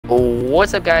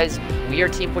What's up, guys? We are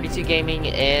Team 42 Gaming,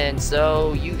 and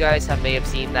so you guys may have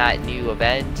seen that new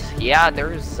event. Yeah,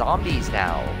 there's zombies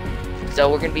now. So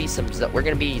we're gonna be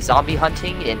zombie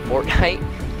hunting in Fortnite,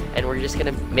 and we're just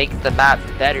gonna make the map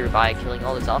better by killing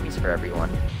all the zombies for everyone.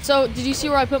 So did you see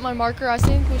where I put my marker? I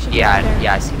think we should. Yeah,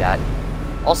 I see that.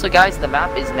 Also, guys, the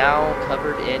map is now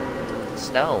covered in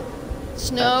snow.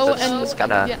 That's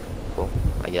kind of cool,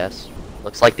 I guess.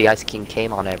 Looks like the Ice King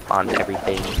came on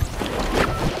everything.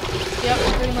 Yep,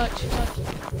 pretty much.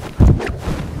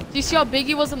 Do you see how big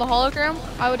he was in the hologram?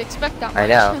 I would expect that much. I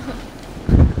know.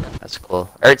 That's cool.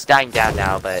 Or it's dying down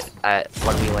now, but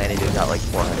when we landed, it was at like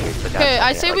 400. Okay,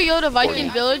 I say we go to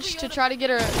Viking Village to try to get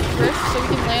a drift so we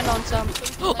can land on some.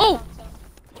 Oh!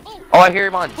 Oh, I hear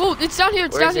him on. Oh, it's down here.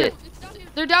 It's down here.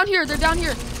 They're down here. They're down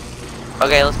here.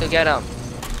 Okay, let's go get them.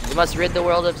 We must rid the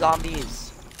world of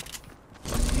zombies.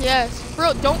 Yes.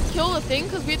 Bro, don't kill the thing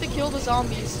because we have to kill the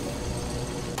zombies.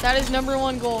 That is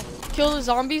 #1 goal. Kill the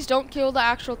zombies, don't kill the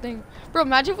actual thing. Bro,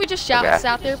 imagine if we just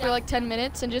sat there for like 10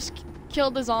 minutes and just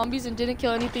killed the zombies and didn't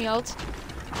kill anything else.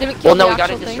 Didn't kill well, no, the we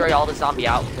gotta actual destroy all the zombie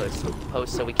outposts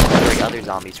so we can destroy other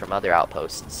zombies from other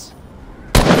outposts.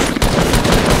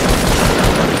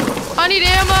 I need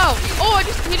ammo! Oh,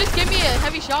 he just gave me a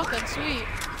heavy shotgun, sweet.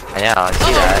 I know, I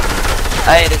see that.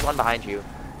 Hey, there's one behind you.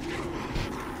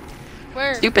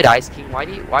 Where? Stupid Ice King, why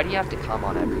do you have to come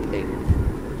on everything?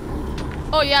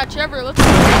 Oh yeah, Trevor, let's go.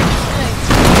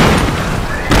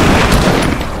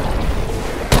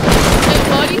 Hey,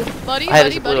 buddy. I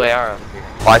have a blue AR over here.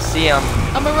 Oh, I see him.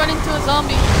 I'm gonna run into a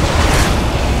zombie.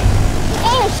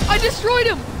 Oh, I destroyed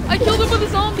him! I killed him with a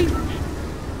zombie. Bro,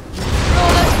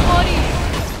 that's funny.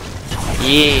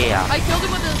 Yeah. I killed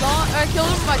him with a zombie. I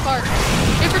killed him with my car.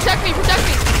 Hey, protect me!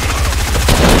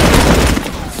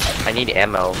 I need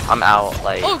ammo. I'm out.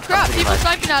 Like. Oh crap! People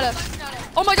sniping at us.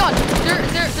 Oh my God!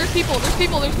 There's people.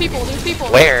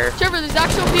 Where? Trevor, there's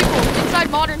actual people inside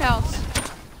Modern House.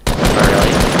 Oh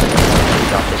really?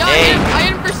 Yeah, I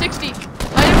hit him for 60.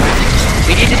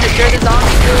 We need to destroy the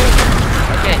zombie dude.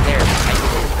 Okay, there.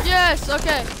 Yes.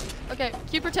 Okay. Can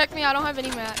you protect me? I don't have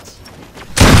any mats.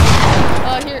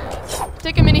 Here.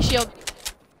 Take a mini shield.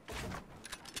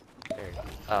 There.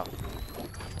 Oh.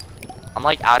 I'm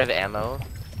like out of ammo.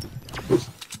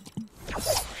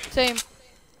 Same.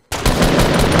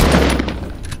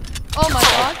 Oh my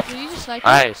God! Did you just snipe me?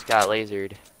 I just got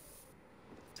lasered.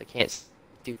 I can't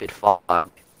stupid fog.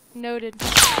 Noted.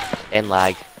 And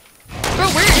lag. Bro,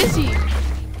 where is he?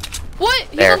 What?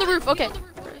 He's on the roof. Okay.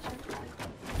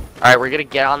 Alright, we're gonna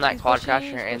get on that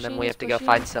quadcrasher and then we have to go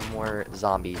find some more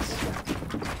zombies.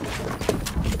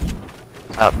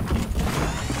 Up.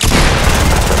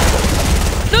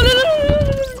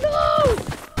 No!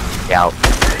 Get out.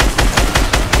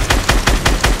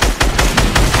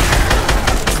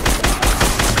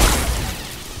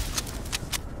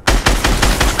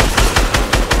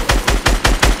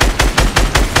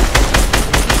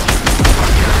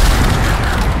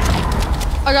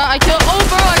 I got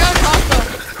a crossbow.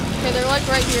 Okay, they're like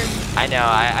right here. I know,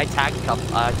 I tagged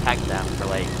them for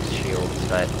like shields,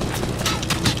 but.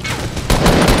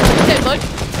 Okay, bud.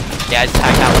 Yeah, I just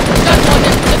tagged that one.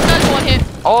 This guy's one hit.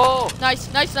 Oh! Nice.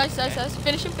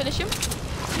 Finish him.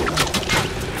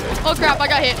 Oh crap, I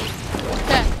got hit.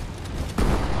 Okay.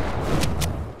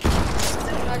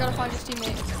 I gotta find his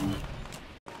teammate.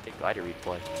 Big glider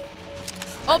redeploy.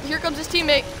 Oh, here comes his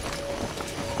teammate.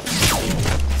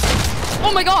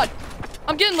 Oh my God!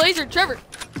 I'm getting lasered, Trevor.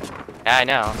 Yeah, I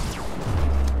know.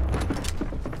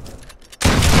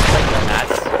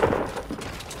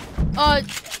 I'm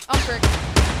frick.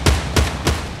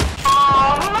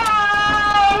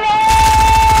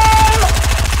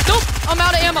 Nope, I'm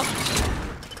out of ammo.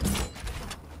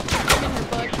 Come in here,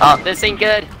 bud. Oh, this ain't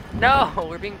good. No,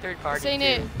 we're being third party. This ain't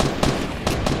it.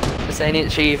 This ain't it,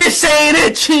 Chief. This ain't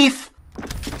it, Chief.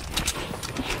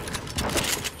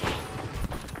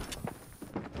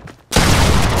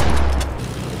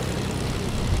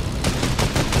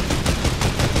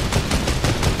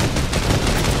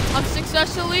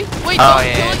 Successfully. Wait, oh, don't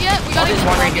yeah. kill it yet. We gotta there's get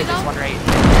one right here. now. There's one right.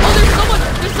 Oh,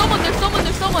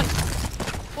 there's someone.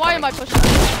 Why am I pushing?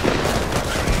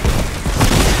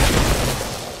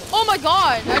 Oh my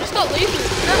God! I just got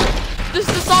lasered. This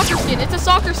is a soccer skin. It's a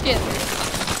soccer skin.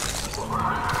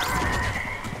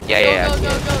 Yeah. Go.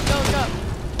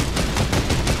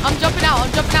 I'm jumping out.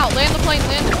 Land the plane.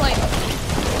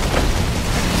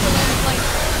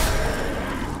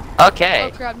 Okay.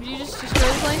 Oh crap! Did you just destroy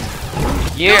the plane?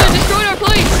 Yeah. No, they destroyed our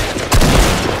plane!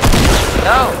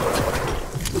 No!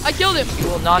 I killed him. You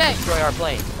will not destroy our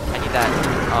plane. I need that.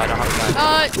 Oh, I don't have a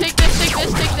gun. Take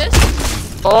this.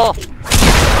 Oh!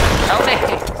 Help me!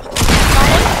 Got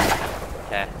one?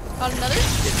 Okay. Got another?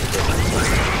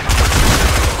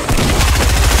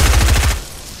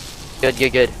 Good,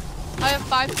 good, good. I have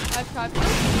five kills.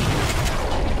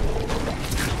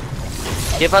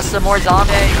 Give us some more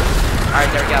zombies. Alright,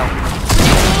 there we go.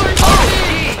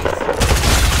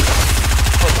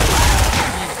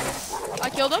 I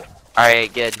killed him.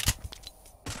 Alright, good.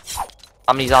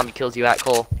 How many zombie kills you at,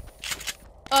 Cole?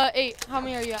 8. How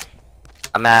many are you at?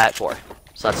 I'm at 4.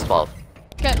 So that's 12.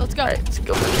 Okay, let's go. Alright, let's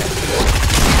go for it.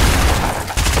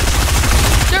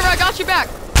 Trevor, I got you back.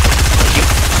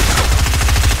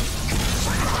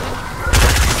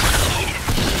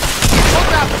 Oh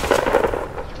crap.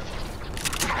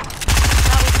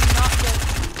 That was not good.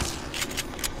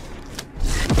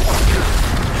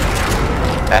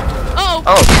 Okay. Oh.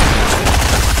 Oh.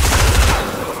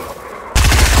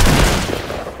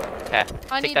 Okay.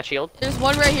 Take that shield. There's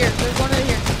one right here. There's one right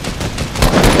here.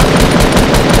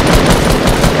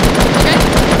 Okay.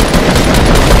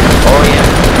 Oh yeah.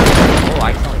 Oh,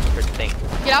 I saw this thing.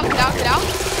 Get out, get out, get out.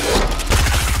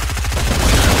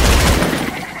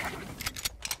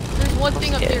 There's one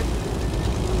thing up here.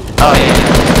 Oh yeah.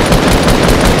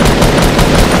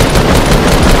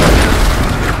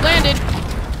 Landed.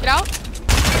 Get out.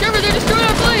 Trevor, they're destroying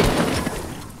our place.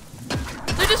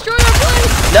 They're destroying our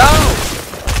place. No.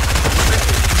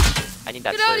 I need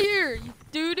that. Get out of here, you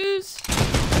doo-doos.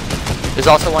 There's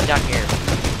also one down here.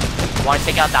 Want to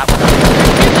take out that one?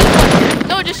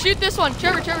 No, just shoot this one.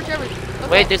 Trevor. Okay.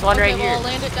 Wait, there's one right well, here. I'll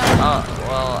land it down. Oh,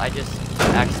 well, I just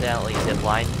accidentally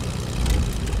ziplined.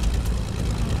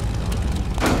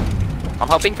 I'm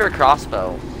hoping for a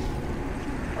crossbow.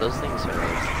 Those things are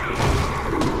nice.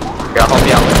 Here, I'll help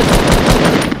you out with this.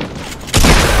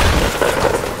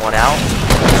 One out.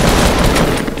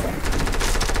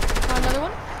 Another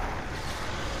one.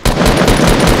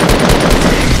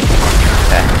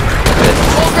 Okay. Good.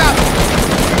 Oh crap.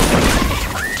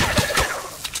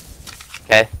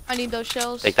 Okay. I need those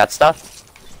shells. Take that stuff.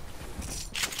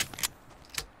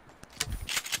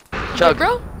 Chug. Good,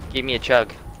 bro? Give me a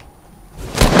chug.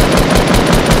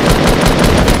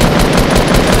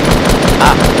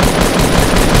 Ah.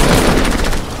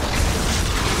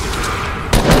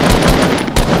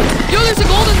 Yo, there's a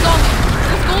golden zombie.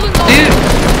 There's golden zombie. Dude.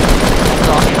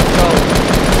 Zombie, bro.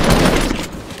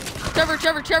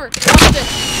 Trevor. Watch this.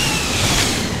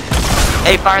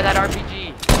 Hey, fire that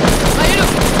RPG. I hit him.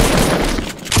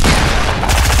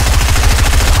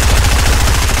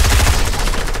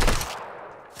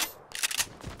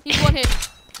 He's one hit.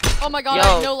 Oh my god, I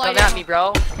have no light come at ammo. me,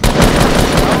 bro.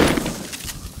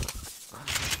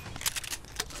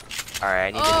 Alright,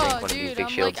 I need to drink one of these dude, big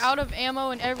I'm shields. like out of ammo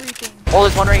and everything. Oh,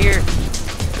 there's one right here.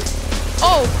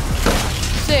 Oh,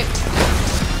 sick.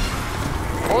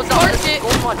 Oh, it's not this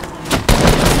gold one.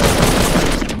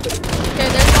 Okay,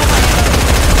 there's all my ammo.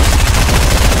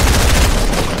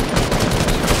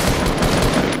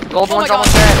 Gold Oh one's my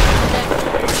almost God. dead.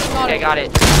 Okay, Okay, got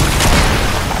it.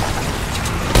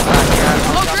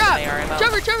 Oh crap!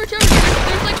 Trevor, there's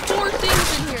like 4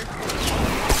 things in here.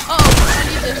 Uh-oh, I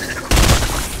need this.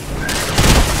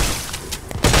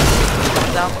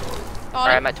 Down. Got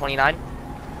Alright, it. I'm at 29.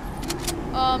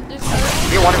 There's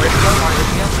Here, want a risk go?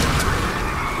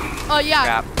 Oh yeah.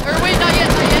 Crap. Or wait, not yet.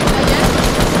 Let's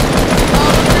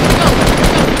go.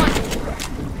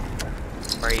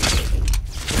 Where are you?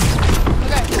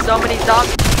 Okay. So many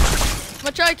zombies. I'm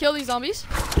gonna try to kill these zombies.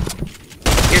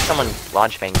 Here's someone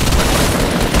launch things.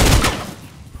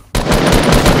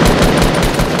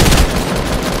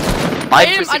 I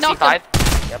hit him, I knocked 65.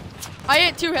 him. I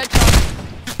hit 2 headshots.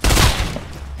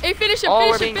 Hey, finish him,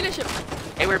 finish him.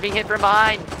 Hey, we're being hit from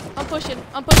behind. I'm pushing.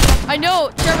 I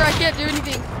know, Trevor, I can't do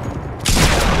anything.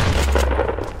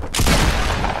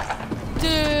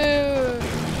 Dude.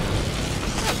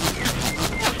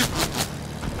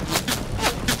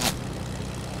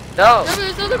 No. Trevor,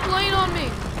 there's another plane on me.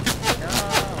 No.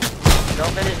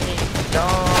 Don't finish me. No.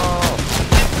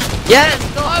 Yes.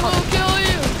 Go. I will kill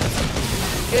you.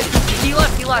 Good. He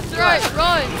left. That's right,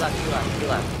 run. He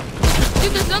left.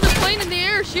 Dude, there's another plane in the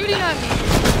air shooting at me.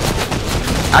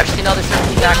 Actually, no, there's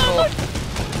 13 actual.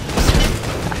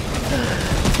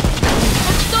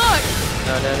 I'm stuck.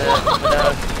 No.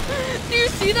 Do you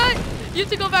see that? You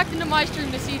have to go back into my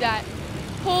stream to see that.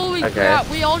 Holy Okay. crap!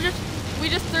 We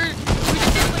just did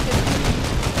like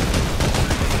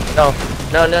No.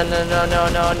 No.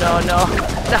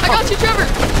 I got you, Trevor.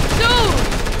 No.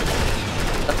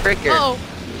 The fricker. Uh-oh.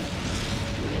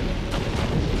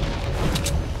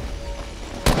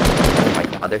 Oh my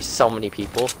god, there's so many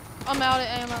people. I'm out of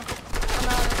ammo.